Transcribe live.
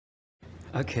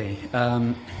Okay.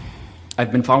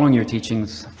 I've been following your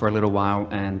teachings for a little while,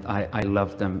 and I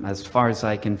love them. As far as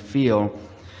I can feel,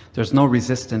 there's no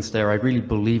resistance there. I really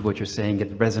believe what you're saying.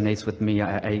 It resonates with me.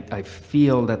 I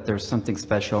feel that there's something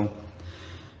special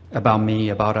about me,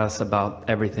 about us, about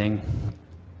everything.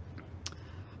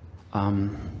 I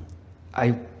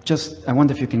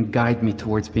wonder if you can guide me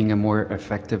towards being a more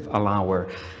effective allower.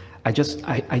 I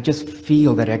just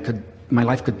feel that my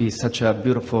life could be such a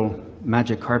beautiful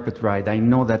magic carpet ride. I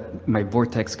know that my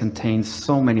vortex contains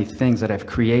so many things that I've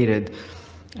created,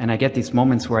 and I get these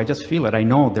moments where I just feel it. I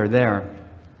know they're there.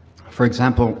 For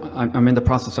example, I'm in the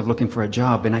process of looking for a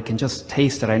job, and I can just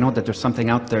taste it. I know that there's something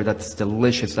out there that's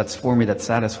delicious, that's for me, that's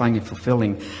satisfying and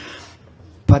fulfilling.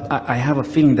 But I have a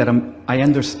feeling that I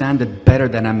understand it better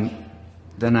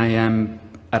than I am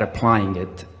at applying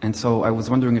it. And so I was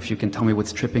wondering if you can tell me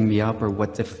what's tripping me up, or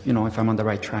if I'm on the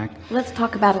right track. Let's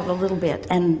talk about it a little bit,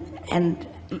 and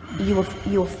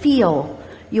you'll feel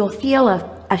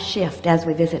a shift as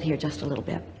we visit here just a little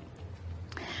bit.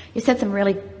 You said some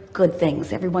really good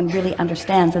things. Everyone really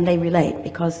understands and they relate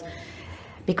because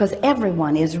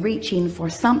everyone is reaching for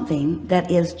something that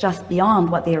is just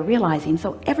beyond what they are realizing.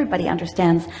 So everybody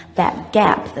understands that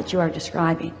gap that you are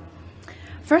describing.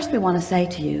 First, we want to say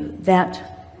to you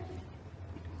that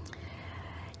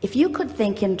if you could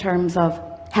think in terms of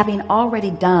having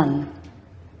already done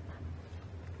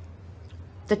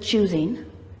the choosing,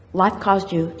 life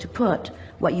caused you to put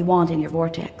what you want in your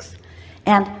vortex,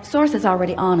 and source is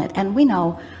already on it. And we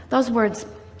know those words,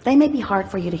 they may be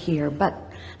hard for you to hear, but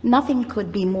nothing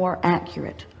could be more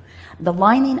accurate. The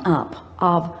lining up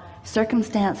of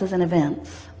circumstances and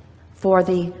events for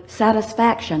the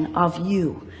satisfaction of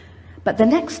you. But the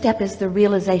next step is the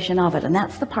realization of it, and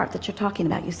that's the part that you're talking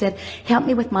about. You said, help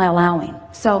me with my allowing.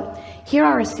 So here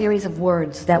are a series of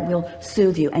words that will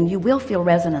soothe you, and you will feel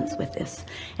resonance with this.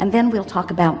 And then we'll talk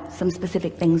about some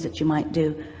specific things that you might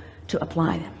do to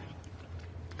apply them.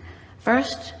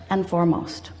 First and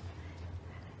foremost,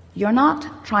 you're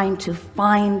not trying to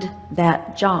find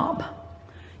that job.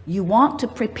 You want to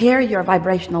prepare your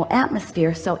vibrational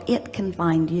atmosphere so it can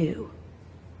find you.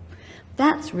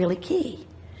 That's really key.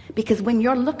 Because when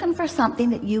you're looking for something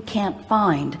that you can't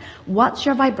find, what's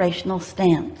your vibrational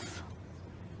stance?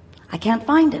 I can't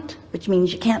find it, which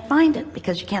means you can't find it,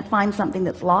 because you can't find something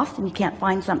that's lost, and you can't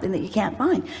find something that you can't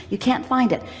find. You can't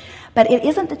find it. But it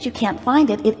isn't that you can't find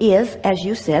it. It is, as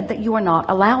you said, that you are not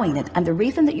allowing it. And the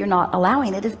reason that you're not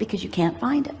allowing it is because you can't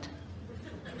find it.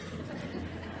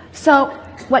 So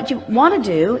what you want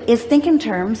to do is think in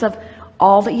terms of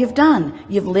all that you've done.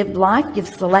 You've lived life. You've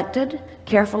selected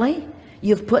carefully.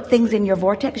 You've put things in your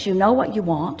vortex. You know what you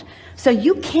want. So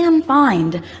you can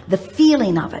find the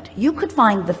feeling of it. You could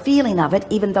find the feeling of it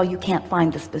even though you can't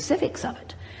find the specifics of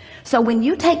it. So when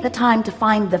you take the time to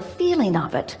find the feeling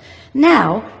of it,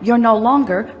 now you're no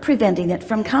longer preventing it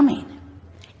from coming.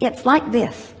 It's like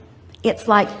this. It's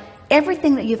like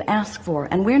everything that you've asked for,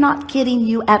 and we're not kidding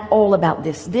you at all about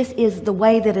this. This is the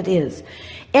way that it is.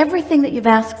 Everything that you've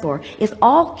asked for is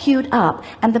all queued up,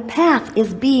 and the path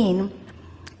is being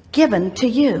given to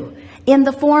you in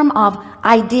the form of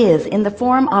ideas, in the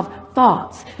form of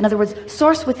thoughts. In other words,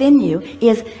 source within you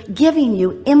is giving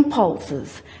you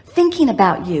impulses, thinking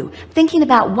about you, thinking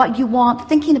about what you want,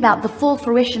 thinking about the full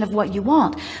fruition of what you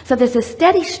want. So there's a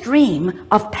steady stream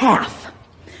of path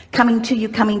coming to you,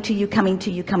 coming to you, coming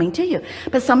to you, coming to you.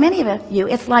 But so many of you,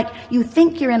 it's like you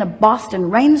think you're in a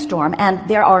Boston rainstorm, and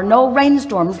there are no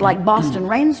rainstorms like Boston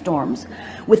rainstorms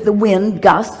with the wind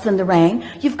gusts and the rain.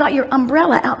 You've got your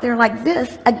umbrella out there like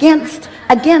this against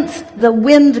the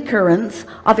wind currents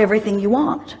of everything you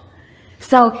want.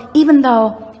 So even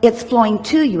though it's flowing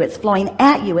to you, it's flowing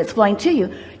at you, it's flowing to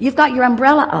you, you've got your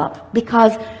umbrella up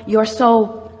because you're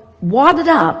so wadded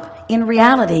up in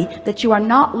reality that you are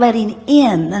not letting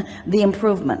in the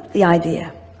improvement, the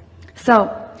idea.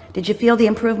 So did you feel the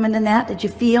improvement in that? Did you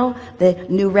feel the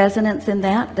new resonance in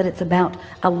that? That it's about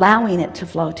allowing it to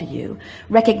flow to you,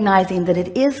 recognizing that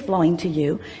it is flowing to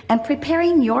you, and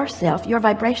preparing yourself, your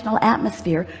vibrational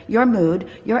atmosphere, your mood,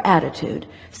 your attitude,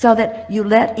 so that you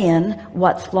let in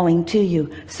what's flowing to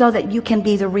you, so that you can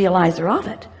be the realizer of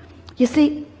it. You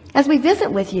see, as we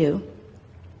visit with you,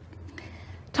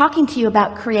 talking to you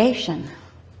about creation,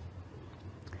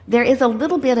 there is a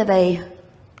little bit of a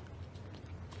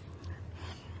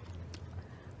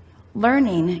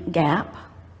learning gap,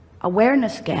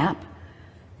 awareness gap,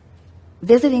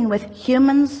 visiting with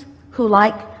humans who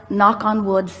like, knock on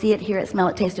wood, see it, hear it, smell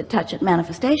it, taste it, touch it,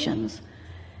 manifestations,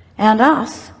 and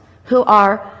us who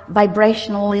are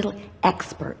vibrational little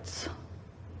experts.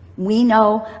 We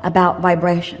know about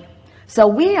vibration. So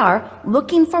we are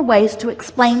looking for ways to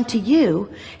explain to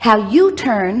you how you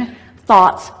turn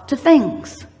thoughts to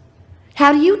things.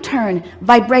 How do you turn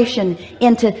vibration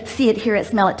into see it, hear it,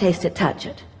 smell it, taste it, touch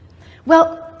it?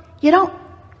 Well, you don't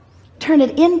turn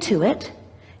it into it.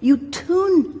 You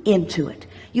tune into it.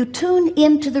 You tune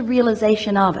into the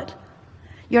realization of it.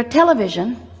 Your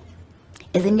television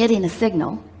is emitting a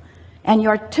signal, and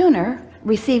your tuner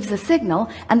receives the signal,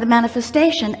 and the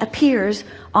manifestation appears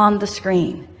on the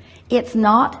screen. It's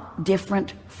not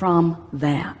different from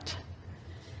that.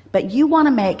 But you want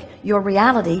to make your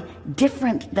reality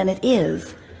different than it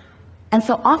is. And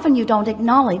so often you don't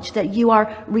acknowledge that you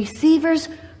are receivers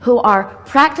who are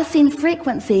practicing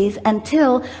frequencies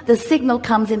until the signal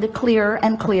comes into clearer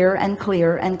and clearer and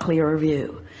clearer and clearer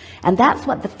view. And that's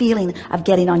what the feeling of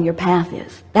getting on your path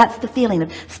is. That's the feeling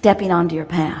of stepping onto your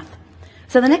path.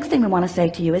 So the next thing we want to say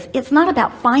to you is it's not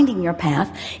about finding your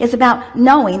path. It's about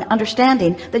knowing,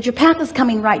 understanding that your path is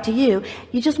coming right to you.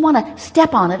 You just want to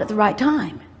step on it at the right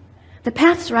time. The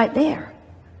path's right there.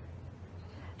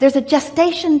 There's a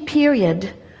gestation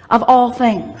period of all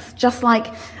things. Just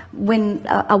like when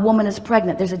a woman is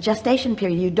pregnant, there's a gestation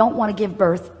period. You don't want to give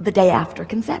birth the day after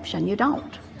conception. You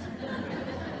don't.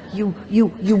 You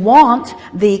want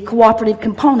the cooperative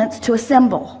components to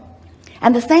assemble.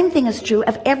 And the same thing is true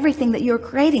of everything that you're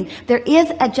creating. There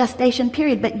is a gestation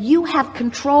period, but you have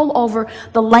control over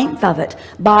the length of it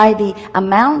by the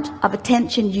amount of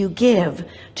attention you give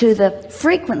to the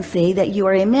frequency that you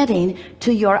are emitting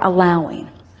to your allowing.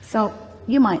 So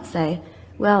you might say,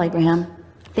 well, Abraham,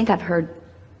 I think I've heard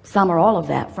some or all of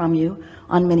that from you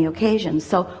on many occasions.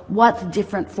 So what's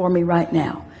different for me right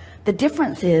now? The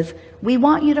difference is we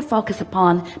want you to focus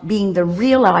upon being the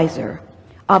realizer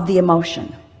of the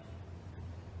emotion.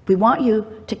 We want you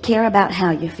to care about how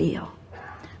you feel.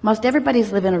 Most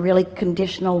everybody's living a really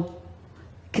conditional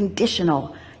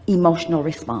emotional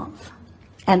response.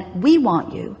 And we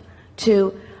want you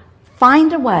to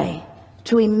find a way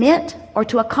to emit or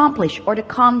to accomplish or to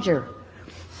conjure,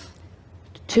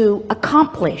 to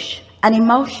accomplish an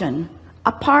emotion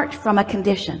apart from a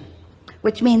condition,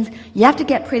 which means you have to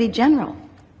get pretty general.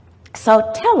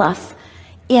 So tell us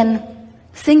in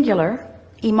singular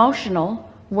emotional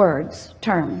words,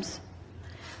 terms,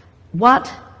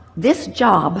 what this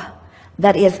job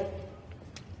that is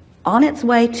on its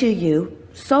way to you,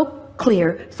 so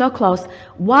clear, so close,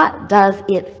 what does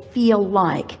it feel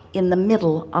like in the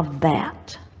middle of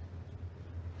that?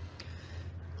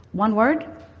 One word,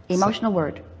 emotional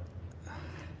word.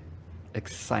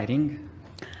 Exciting.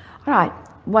 All right,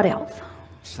 what else?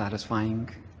 Satisfying.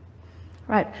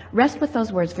 Right, rest with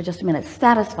those words for just a minute.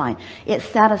 Satisfying. It's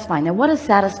satisfying. Now what does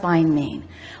satisfying mean?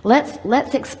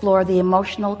 Let's explore the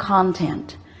emotional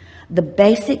content, the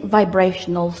basic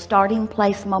vibrational starting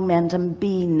place momentum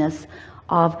beingness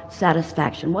of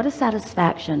satisfaction. What is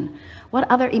satisfaction?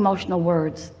 What other emotional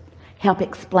words help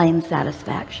explain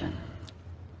satisfaction?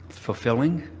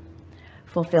 Fulfilling.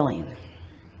 Fulfilling.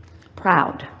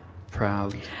 Proud.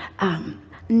 Proud.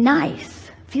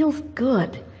 Nice. Feels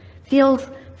good.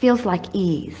 Feels like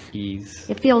ease. Ease.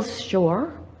 It feels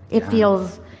sure. It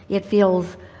feels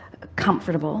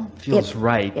comfortable. Feels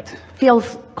right. It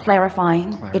feels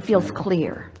clarifying. It feels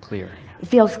clear. Clear. It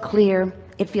feels clear.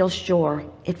 It feels sure.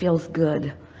 It feels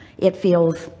good. It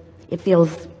feels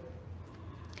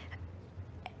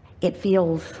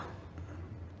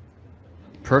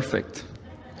perfect.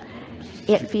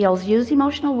 It feels, use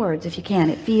emotional words if you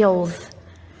can. It feels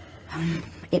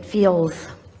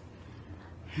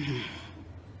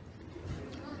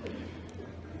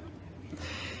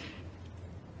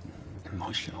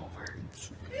emotional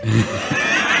words.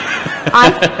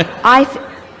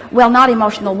 Well, not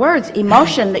emotional words,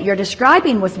 emotion that you're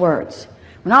describing with words.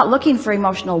 We're not looking for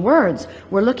emotional words.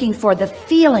 We're looking for the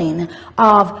feeling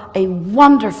of a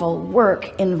wonderful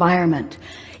work environment.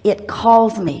 It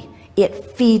calls me. It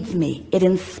feeds me. It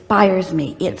inspires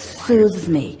me. It soothes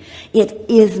me. It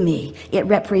is me. It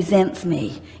represents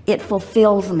me. It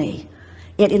fulfills me.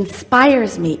 It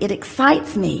inspires me. It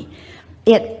excites me.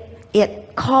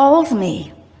 It calls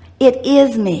me. It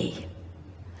is me.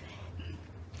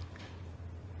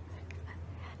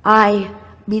 I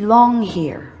belong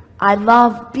here. I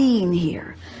love being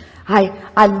here.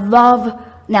 I love,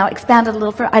 now expand it a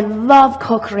little further, I love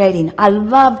co-creating. I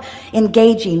love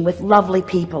engaging with lovely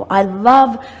people. I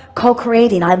love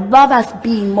co-creating. I love us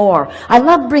being more. I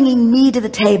love bringing me to the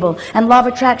table and law of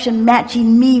attraction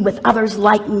matching me with others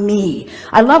like me.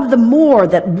 I love the more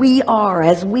that we are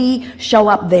as we show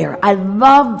up there. I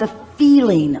love the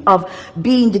feeling of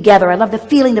being together. I love the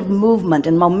feeling of movement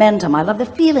and momentum. I love the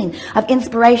feeling of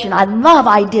inspiration. I love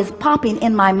ideas popping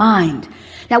in my mind.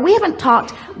 Now, we haven't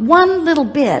talked one little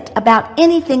bit about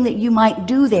anything that you might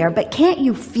do there, but can't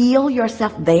you feel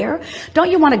yourself there?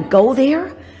 Don't you want to go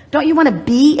there? Don't you want to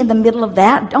be in the middle of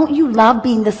that? Don't you love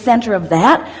being the center of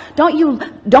that?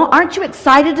 Aren't you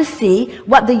excited to see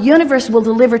what the universe will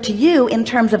deliver to you in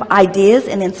terms of ideas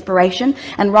and inspiration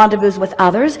and rendezvous with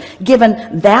others,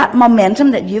 given that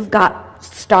momentum that you've got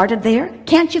started there?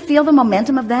 Can't you feel the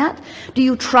momentum of that? Do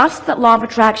you trust that law of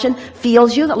attraction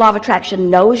feels you, that law of attraction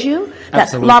knows you, that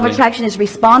Absolutely. law of attraction is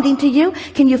responding to you?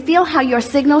 Can you feel how your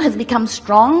signal has become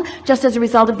strong just as a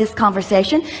result of this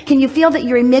conversation? Can you feel that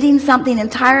you're emitting something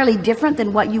entirely different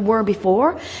than what you were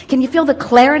before? Can you feel the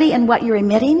clarity in what you're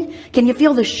emitting? Can you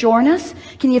feel the sureness?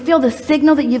 Can you feel the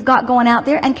signal that you've got going out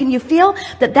there? And can you feel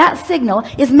that that signal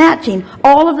is matching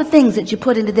all of the things that you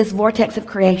put into this vortex of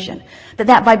creation?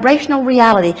 That vibrational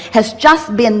reality has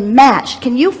just been matched.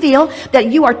 Can you feel that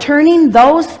you are turning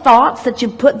those thoughts that you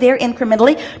put there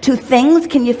incrementally to things?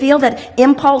 Can you feel that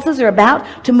impulses are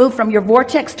about to move from your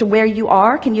vortex to where you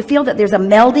are? Can you feel that there's a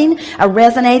melding, a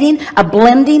resonating, a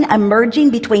blending, a merging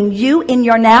between you in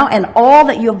your now and all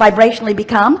that you have vibrationally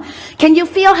become? Can you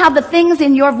feel how the things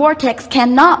in your vortex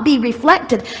cannot be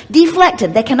deflected?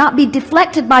 They cannot be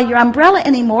deflected by your umbrella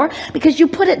anymore because you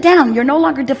put it down. You're no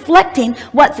longer deflecting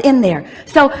what's in there.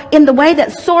 So in the way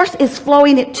that source is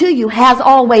flowing it to you has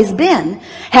always been,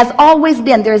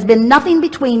 there has been nothing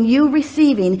between you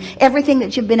receiving everything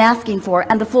that you've been asking for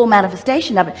and the full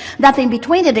manifestation of it. Nothing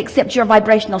between it except your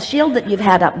vibrational shield that you've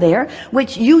had up there,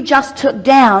 which you just took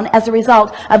down as a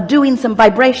result of doing some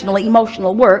vibrational,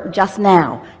 emotional work just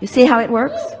now. You see how it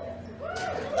works?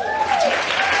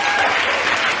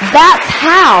 That's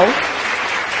how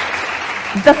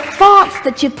the thoughts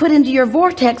that you put into your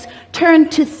vortex turn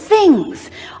to things.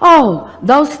 Oh,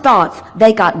 those thoughts,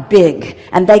 they got big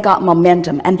and they got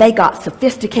momentum and they got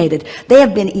sophisticated. They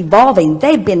have been evolving.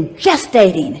 They've been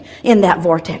gestating in that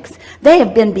vortex. They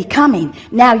have been becoming.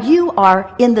 Now you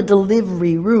are in the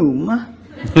delivery room.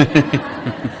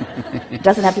 It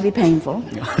doesn't have to be painful.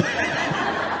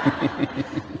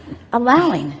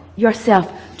 Allowing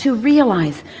yourself to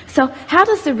realize. So how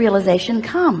does the realization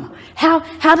come?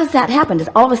 How does that happen? Does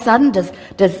all of a sudden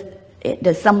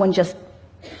does someone just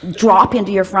drop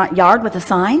into your front yard with a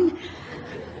sign?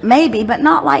 Maybe, but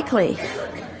not likely.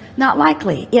 Not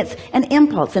likely. It's an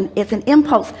impulse, and it's an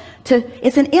impulse to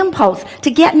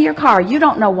get in your car. You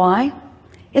don't know why.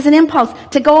 It's an impulse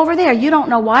to go over there. You don't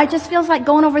know why. It just feels like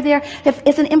going over there. If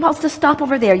it's an impulse to stop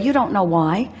over there, you don't know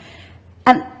why.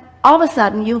 And all of a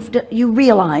sudden you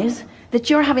realize that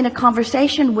you're having a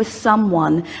conversation with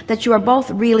someone that you are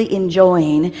both really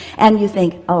enjoying, and you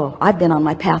think, oh, I've been on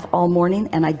my path all morning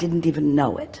and I didn't even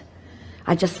know it.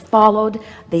 I just followed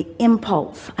the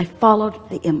impulse. I followed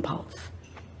the impulse.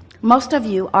 Most of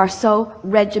you are so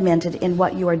regimented in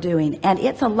what you are doing, and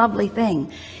it's a lovely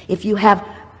thing if you have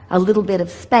a little bit of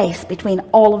space between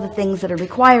all of the things that are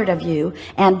required of you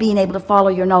and being able to follow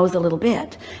your nose a little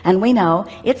bit. And we know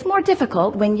it's more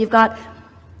difficult when you've got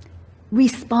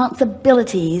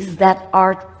responsibilities that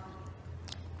are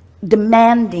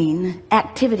demanding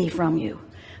activity from you.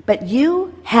 But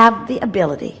you have the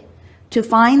ability to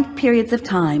find periods of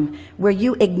time where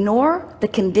you ignore the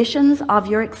conditions of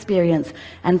your experience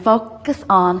and focus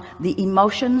on the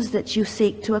emotions that you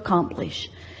seek to accomplish.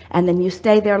 And then you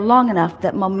stay there long enough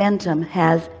that momentum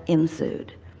has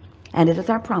ensued. And it is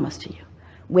our promise to you,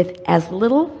 with as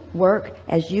little work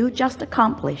as you just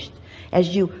accomplished,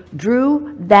 as you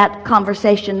drew that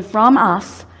conversation from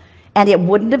us, and it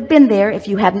wouldn't have been there if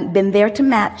you hadn't been there to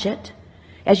match it.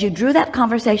 As you drew that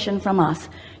conversation from us,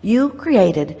 you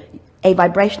created a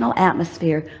vibrational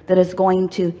atmosphere that is going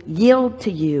to yield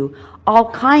to you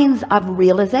all kinds of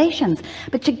realizations.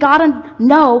 But you gotta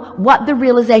know what the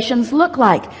realizations look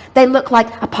like. They look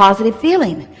like a positive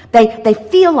feeling. They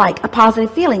feel like a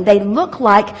positive feeling. They look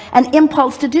like an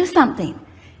impulse to do something.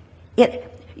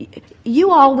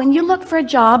 You all, when you look for a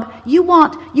job, you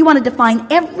want to define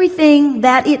everything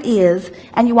that it is,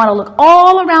 and you want to look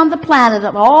all around the planet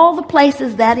of all the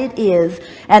places that it is,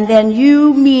 and then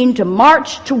you mean to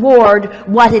march toward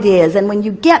what it is. And when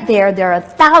you get there, there are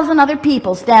 1,000 other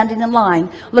people standing in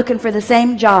line looking for the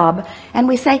same job, and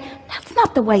we say, that's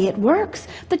not the way it works.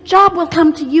 The job will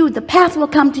come to you. The path will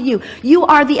come to you. You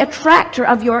are the attractor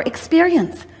of your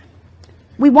experience.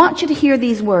 We want you to hear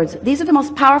these words. These are the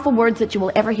most powerful words that you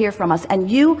will ever hear from us,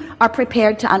 and you are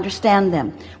prepared to understand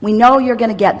them. We know you're going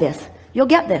to get this. You'll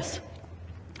get this.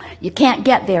 You can't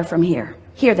get there from here.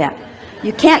 Hear that.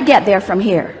 You can't get there from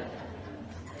here.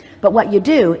 But what you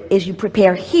do is you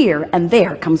prepare here, and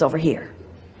there comes over here.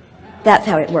 That's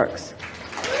how it works.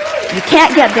 You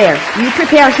can't get there. You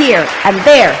prepare here, and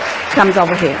there comes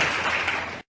over here.